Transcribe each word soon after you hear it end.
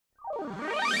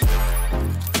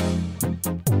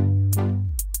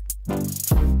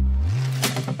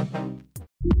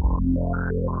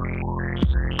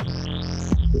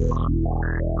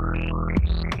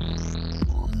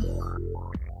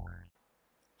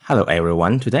Hello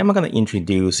everyone, today I'm going to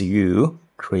introduce you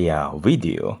Krea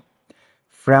Video.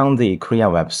 From the Krea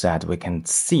website, we can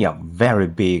see a very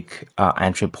big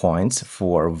entry points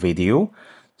for video,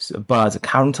 but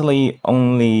currently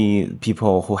only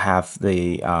people who have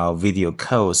the video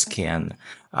codes can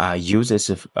use this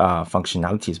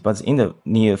functionalities, but in the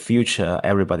near future,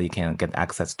 everybody can get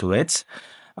access to it.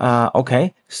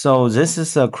 Okay, so this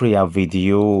is a Krea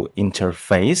video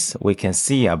interface. We can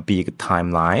see a big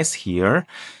timelines here.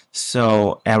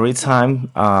 So every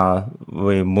time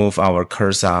we move our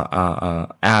cursor,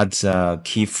 add a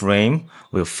keyframe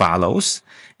will follows.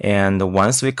 And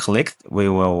once we click, we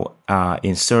will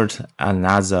insert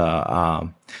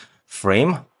another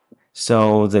frame.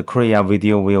 So the Krea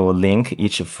video will link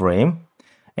each frame.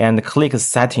 And click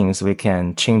settings, we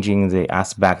can changing the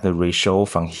aspect ratio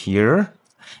from here.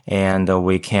 And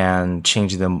we can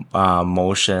change the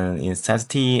motion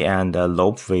intensity and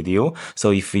loop video.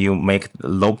 So if you make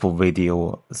loop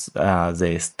video,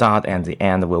 the start and the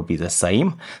end will be the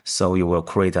same. So you will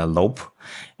create a loop.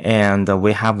 And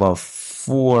we have a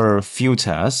 4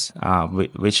 filters,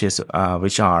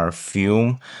 which are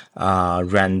film,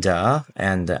 render,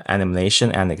 and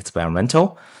animation and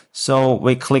experimental. So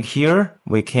we click here,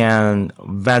 we can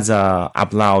whether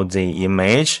upload the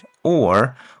image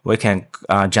or we can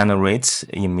generate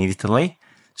immediately.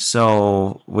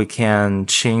 So we can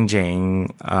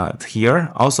changing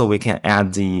here. Also, we can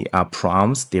add the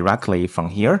prompts directly from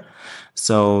here.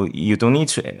 So you don't need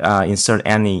to insert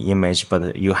any image,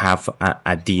 but you have an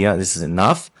idea. This is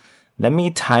enough. Let me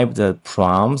type the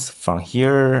prompts from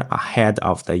here ahead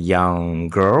of the young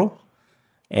girl.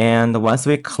 And once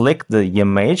we click the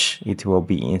image, it will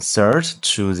be inserted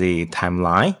to the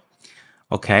timeline.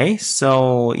 Okay,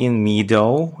 so in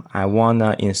middle, I want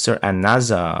to insert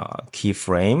another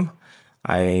keyframe.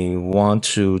 I want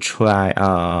to try,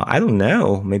 I don't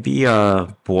know, maybe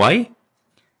a boy,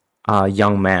 a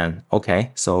young man.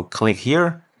 Okay, so click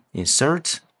here,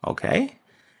 insert, okay.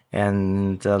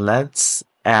 And let's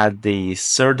add the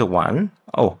third one.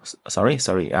 Oh, sorry.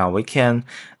 We can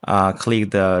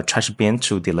click the trash bin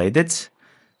to delete it.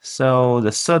 So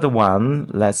the third one,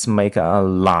 let's make a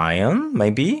lion,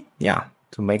 maybe. Yeah,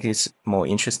 to make it more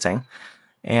interesting.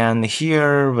 And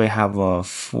here we have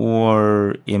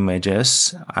 4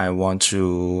 images. I want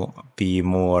to be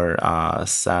more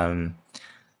some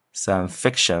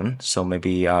fiction, so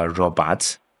maybe a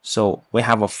robot. So we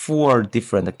have 4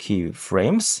 different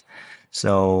keyframes.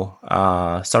 So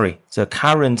sorry, the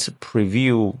current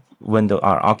preview window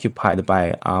are occupied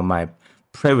by my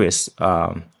previous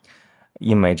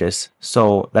images.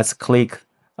 So let's click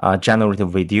generate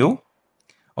video.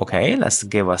 Okay, let's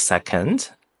give a second.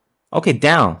 Okay,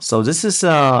 down. So this is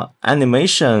a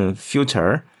animation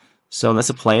filter. So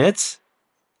let's play it.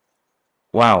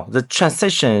 Wow, the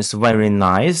transition is very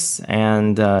nice,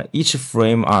 and each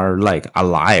frame are like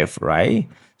alive, right?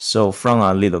 So from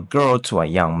a little girl to a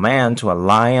young man to a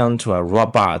lion to a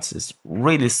robot, it's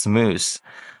really smooth.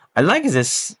 I like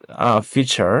this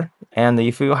feature, and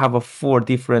if you have 4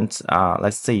 different,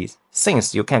 let's say,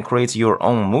 things, you can create your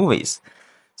own movies.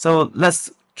 So let's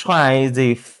try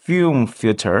the film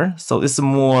filter. So it's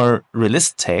more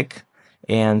realistic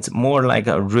and more like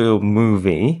a real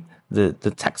movie. The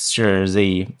texture,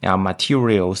 the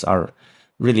materials are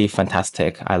really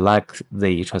fantastic. I like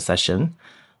the transition.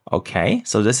 Okay,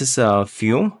 so this is a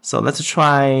film. So let's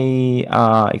try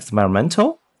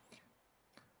experimental.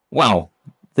 Wow,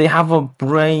 they have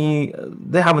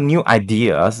new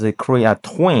ideas. They create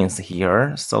twins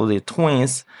here. So the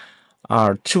twins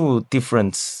are 2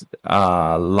 different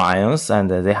lions, and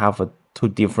they have 2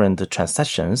 different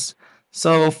transitions.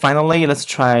 So finally, let's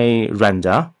try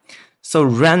render. So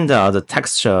render, the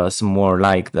texture is more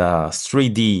like the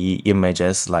 3D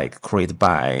images like created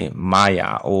by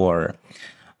Maya or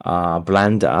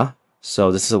Blender.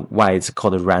 So this is why it's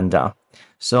called render.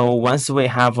 So once we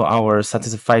have our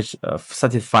certified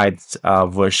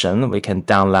version, we can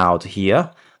download here.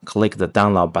 Click the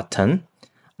download button.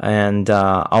 And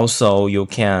also you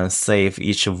can save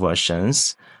each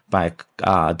versions by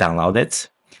download it.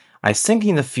 I think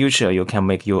in the future you can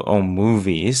make your own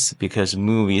movies, because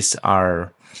movies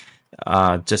are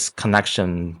just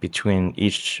connection between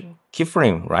each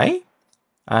keyframe, right?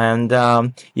 And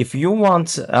if you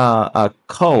want a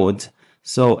code,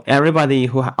 so everybody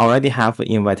who already have an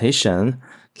invitation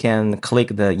can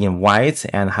click the invite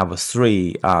and have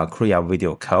 3 Krea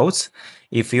video codes.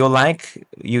 If you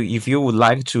would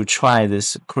like to try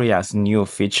this Krea's new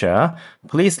feature,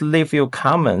 please leave your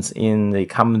comments in the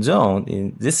comment zone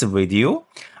in this video.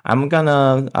 I'm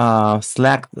gonna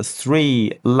select the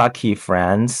 3 lucky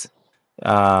friends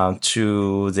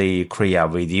to the Krea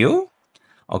video.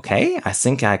 Okay, I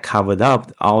think I covered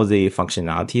up all the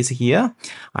functionalities here.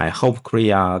 I hope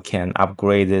Krea can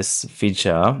upgrade this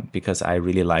feature because I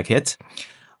really like it.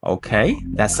 Okay,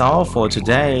 that's all for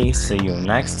today. See you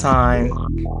next time.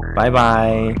 Bye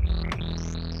bye.